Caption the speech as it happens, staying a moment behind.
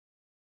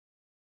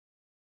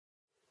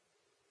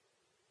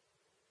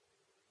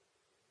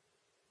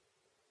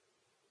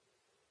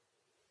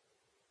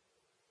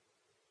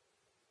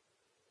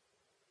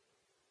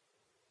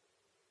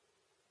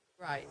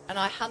Great, and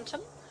I hunt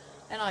them,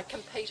 and I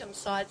compete him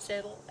side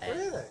saddle. And,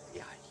 Really?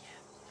 Yeah.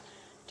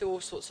 Do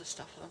all sorts of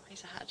stuff with him.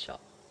 He's a hard shot.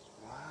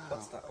 Wow.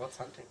 What's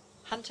hunting?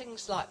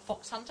 Hunting's like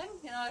fox hunting,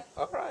 you know.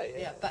 Oh, right.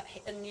 Yeah, but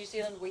in New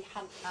Zealand we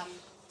hunt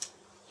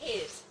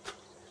hares,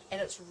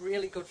 and it's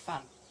really good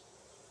fun.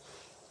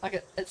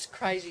 Like it's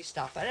crazy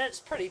stuff, and it's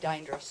pretty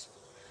dangerous,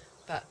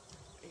 but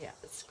yeah,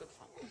 it's good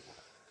fun.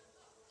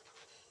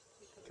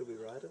 Could we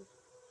ride him?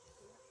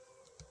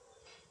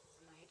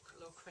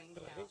 Little cream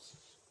cows.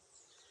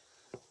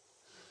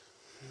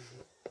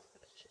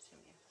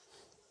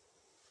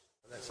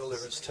 That's all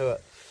there is to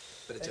it.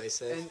 Bit of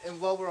JC.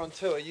 And while we're on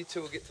tour, you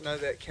two will get to know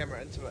that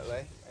camera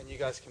intimately, and you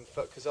guys can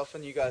fit, because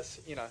often you guys,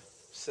 you know,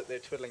 sit there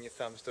twiddling your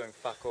thumbs doing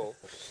fuck all,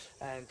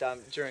 and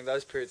during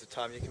those periods of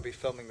time you can be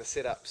filming the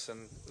setups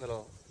and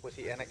little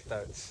witty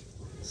anecdotes.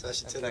 So I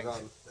should turn it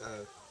on.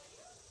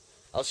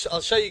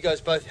 I'll show you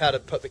guys both how to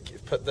put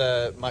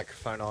the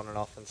microphone on and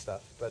off and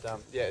stuff, but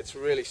yeah, it's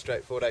really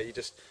straightforward. You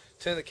just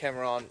turn the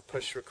camera on,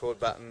 push record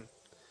button,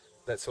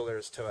 that's all there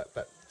is to it.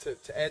 But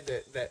to add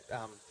that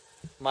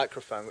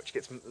microphone, which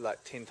gets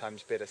like 10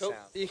 times better sound.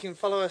 You can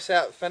follow us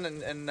out, Finn,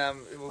 and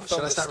we'll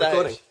film the stage. Should I start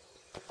recording?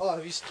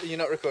 Oh, you're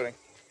not recording?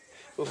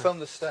 We'll film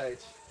the stage.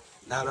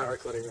 No, I'm not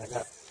recording right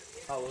now.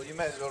 Oh, well, you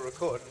may as well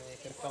record, and you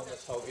can film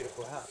this whole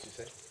beautiful house, you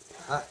see.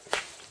 Huh?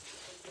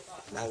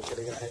 No, I'm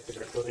kidding, I have been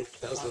recording.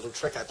 That was a little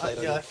trick I played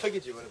on you. Yeah, I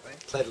figured you would have been.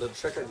 Played a little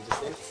trick on you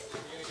just then.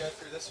 You're going to go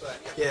through this way?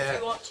 Yeah. Do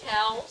you want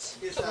towels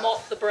to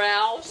mop the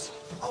brows?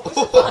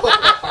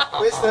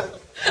 Where's the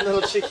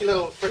little cheeky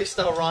little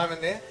freestyle rhyme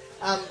in there?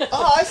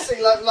 Oh, I see,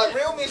 like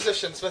real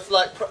musicians with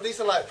like, these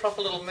are like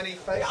proper little mini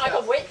face I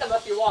can wet them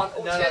if you want,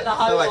 or turn the I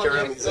hose feel like on a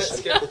real you.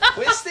 musician.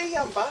 Where's the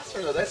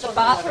bathroom though? That's The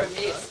bathroom,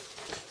 yes.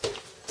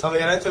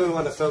 Tommy, I don't think we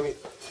want to film you.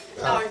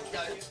 No.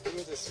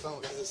 We'll just film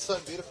it because it's so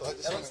beautiful. I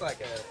just That want looks to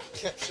like a...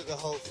 capture the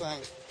whole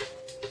thing.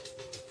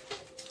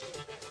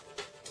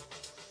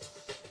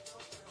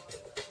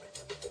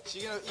 So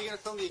you're gonna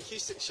film the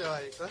acoustic show,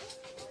 are you, Cliff?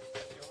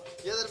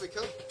 Yeah, that'll be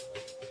cool.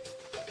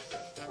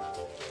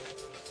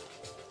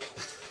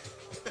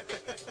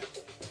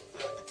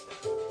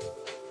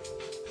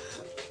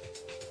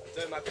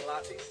 Doing my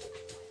Pilates.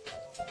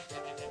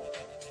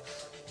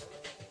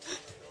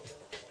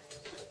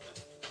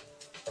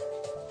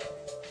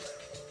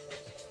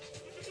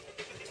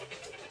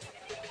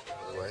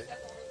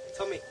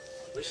 Tommy,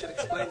 we should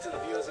explain to the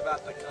viewers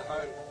about the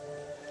cajon.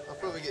 I'll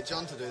probably get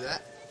John to do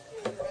that.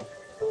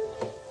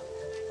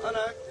 Oh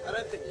no, I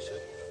don't think you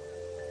should.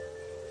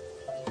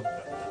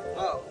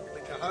 Well,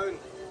 the cajon,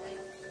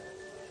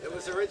 it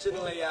was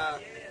originally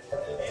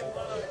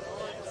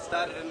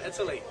started in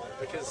Italy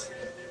because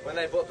when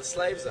they brought the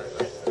slaves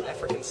over,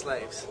 African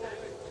slaves,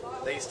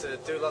 they used to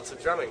do lots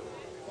of drumming.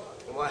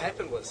 And what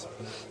happened was,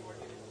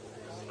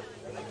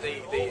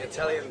 the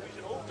Italian,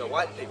 the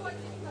white people,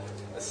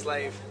 the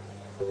slave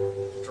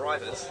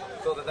drivers,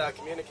 thought that they were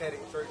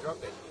communicating through drum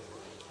beat.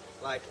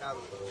 Like,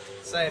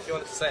 say if you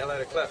wanted to say hello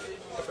to Cliff,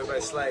 if we're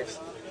both slaves,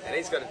 and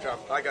he's got a drum,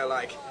 I go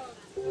like,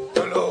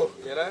 hello,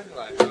 you know,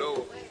 like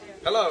hello,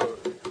 hello.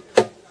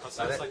 Oh,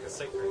 so it's like a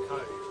secret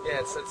code.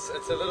 Yeah, it's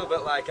a little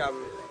bit like I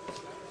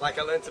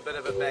learnt a bit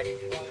of it back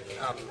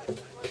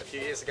a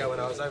few years ago when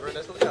I was over in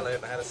Italy. I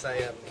learned how to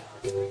say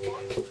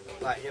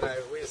like, you know,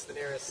 where's the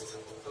nearest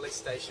police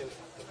station?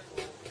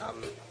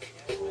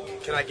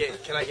 Can I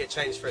get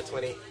change for a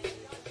 20?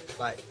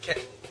 Like,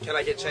 can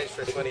I get change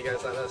for a 20?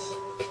 Goes like this.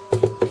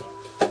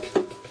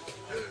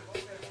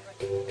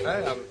 You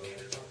know,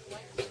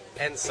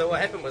 and so what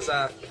happened was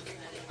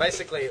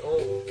basically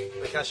all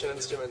percussion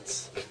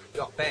instruments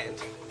got banned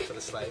for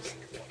the slaves,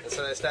 and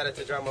so they started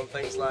to drum on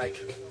things like,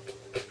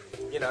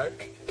 you know,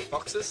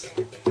 boxes,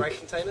 freight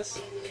containers,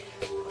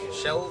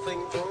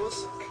 shelving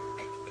drawers,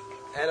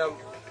 and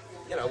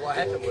you know, what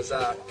happened was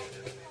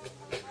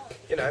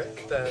you know,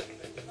 the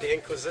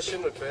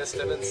Inquisition would burst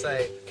in and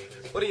say,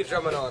 what are you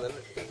drumming on? And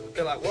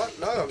they're like, what?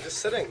 No, I'm just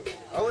sitting.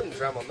 I wouldn't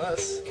drum on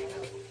this.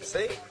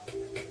 See?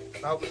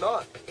 No, I'm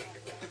not.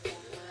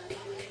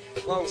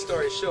 Long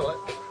story short,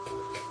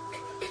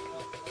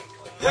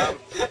 a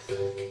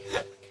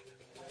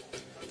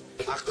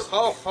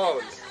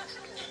cajon.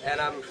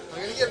 And I'm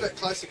going to get a bit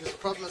closer because the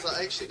problem is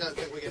I actually don't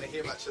think we're going to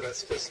hear much of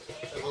this because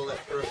of all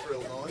that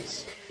peripheral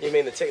noise. You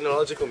mean the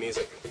technological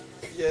music?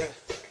 Yeah.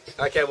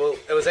 Okay, well,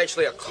 it was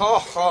actually a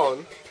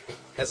cajon,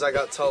 as I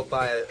got told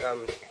by it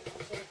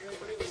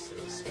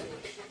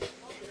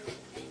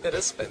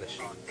is Spanish.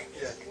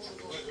 Yeah.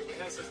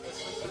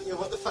 Yeah,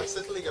 what the fuck's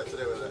Italy got to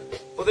do with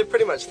it? Well, they're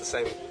pretty much the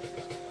same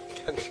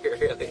country,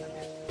 really.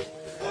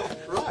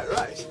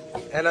 Right.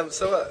 And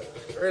so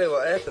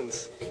what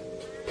happens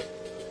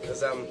is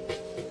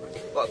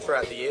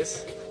throughout the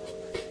years,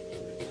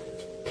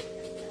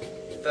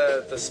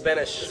 the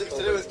Spanish. Is it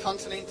to do with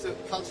continent drift?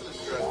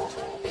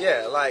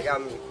 Yeah, like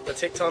the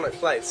tectonic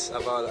plates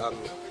of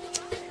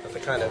the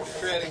kind of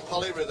creating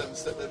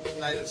polyrhythms that the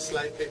native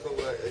slave people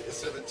were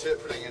sort of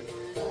interpreting and,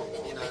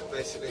 you know,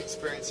 basically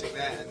experiencing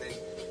that and then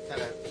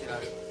kind of, you know,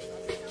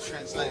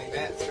 translating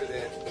that through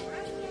their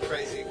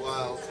crazy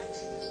wild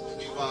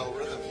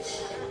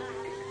rhythms.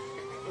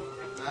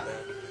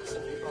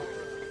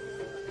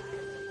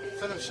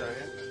 Film show,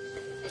 yeah?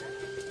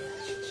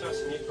 Show us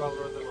a new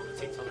roller rhythm on the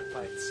tectonic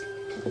plates.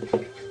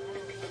 Okay.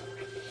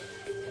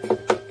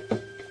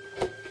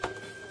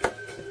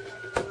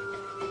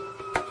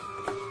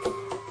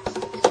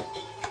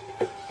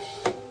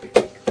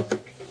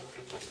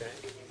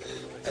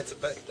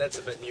 That's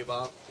a bit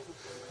nubile.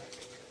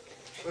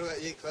 What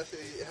about you, Cliff?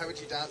 How would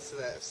you dance to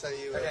that? If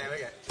say you were...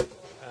 Okay.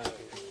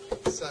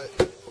 So,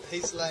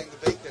 he's laying the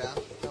beat down.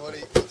 Now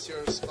what's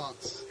your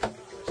response?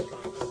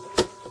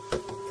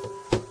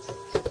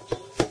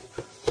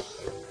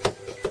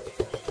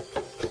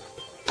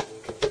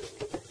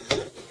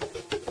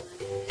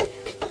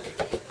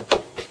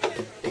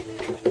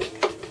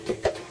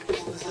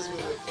 This is what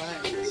we're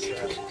playing, this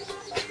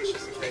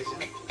auspicious occasion.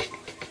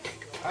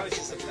 I was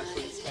just impressed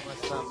with my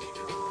thumb.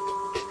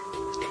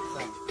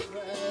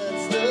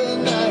 It's the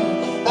night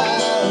I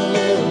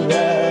will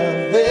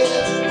love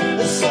it,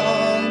 the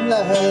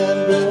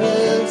sunlight Bristol.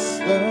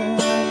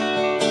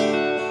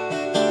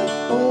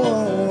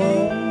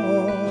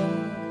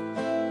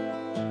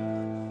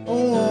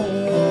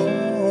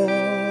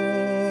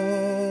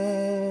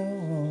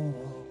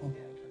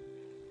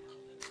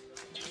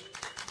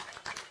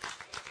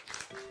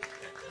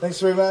 Thanks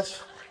very much.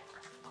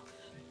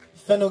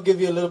 Finn will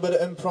give you a little bit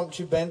of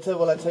impromptu banter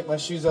while I take my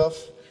shoes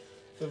off.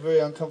 I feel very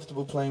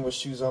uncomfortable playing with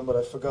shoes on, but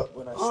I forgot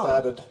when I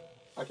started.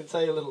 I can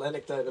tell you a little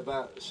anecdote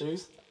about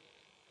shoes.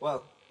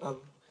 Well,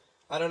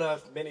 I don't know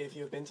if many of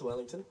you have been to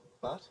Wellington,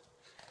 but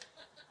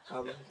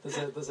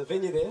there's a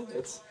venue there.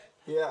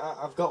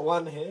 I've got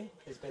one here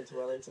who's been to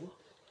Wellington.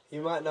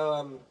 You might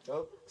know.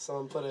 Oh,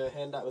 someone put her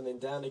hand up and then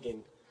down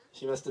again.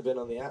 She must have been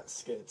on the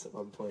outskirts at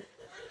one point.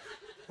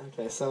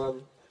 Okay,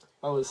 so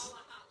I was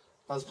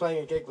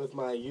playing a gig with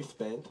my youth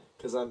band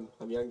because I'm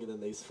younger than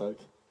these folk.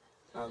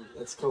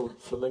 It's called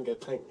Flamingo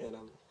Pink, and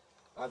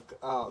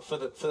for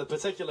the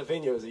particular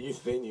venue, it was a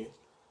youth venue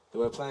that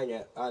we're playing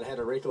at. I'd had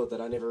a record that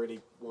I never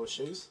really wore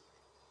shoes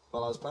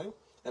while I was playing,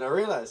 and I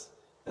realised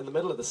in the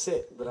middle of the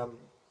set that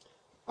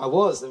I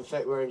was in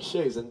fact wearing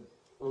shoes, and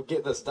we'll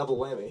get this double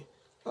whammy.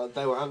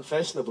 They were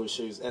unfashionable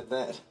shoes at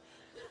that,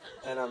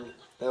 and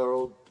they were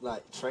all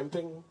like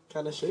tramping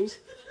kind of shoes,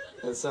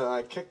 and so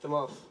I kicked them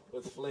off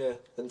with flair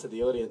into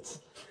the audience,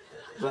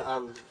 but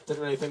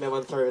didn't really think that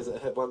one through as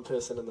it hit one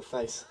person in the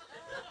face.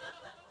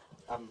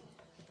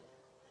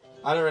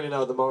 I don't really know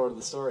what the moral of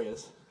the story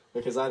is,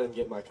 because I didn't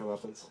get my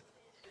comeuppance.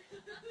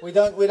 We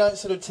don't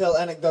sort of tell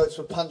anecdotes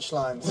with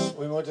punchlines.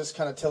 We more just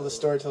kind of tell the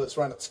story till it's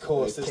run its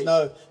course. There's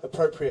no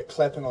appropriate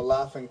clapping or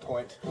laughing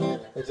point.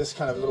 They're just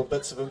kind of little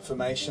bits of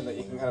information that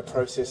you can kind of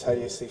process how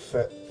you see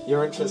fit.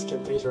 Your interest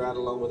can peter out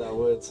along with our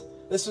words.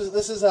 This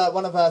is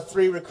one of our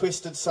 3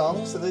 requested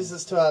songs. So this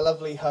is to our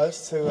lovely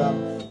hosts who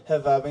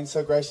have been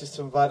so gracious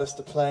to invite us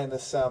to play in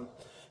this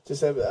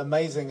just an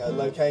amazing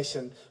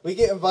location. We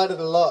get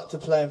invited a lot to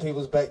play in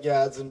people's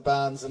backyards and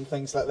barns and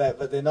things like that,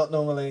 but they're not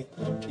normally,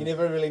 you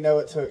never really know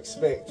what to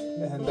expect.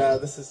 And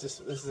this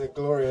is a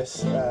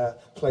glorious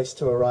place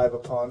to arrive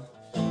upon.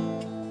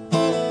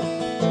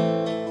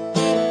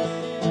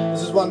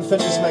 This is one Finn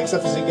just makes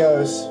up as he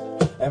goes.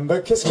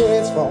 Amber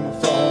cascades from the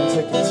phone,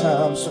 taking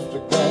time, swiftly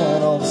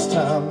going all this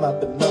time.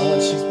 I've been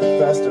knowing she's been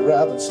faster,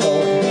 I've been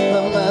slower.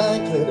 My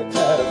mind glitter,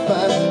 clatter,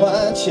 fine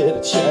wine,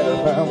 chitter, chatter,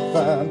 round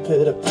fine,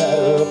 pitter,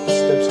 patter, up the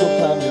steps, go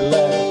climb your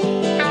ladder.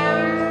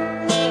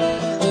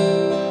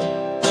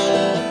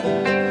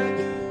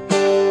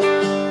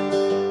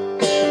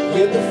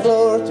 Hit the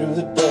floor, through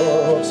the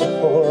door, some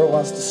horror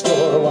wants to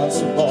score, wants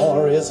some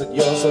more. Is it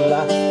yours or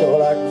like, go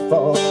like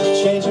before?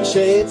 Changing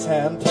shades,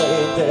 hand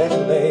played, deck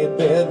laid,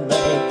 bed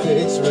made,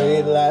 pigs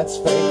raid, lights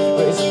fade,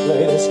 razor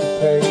blade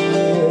escapade.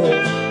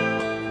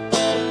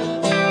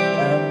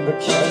 Amber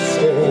kiss.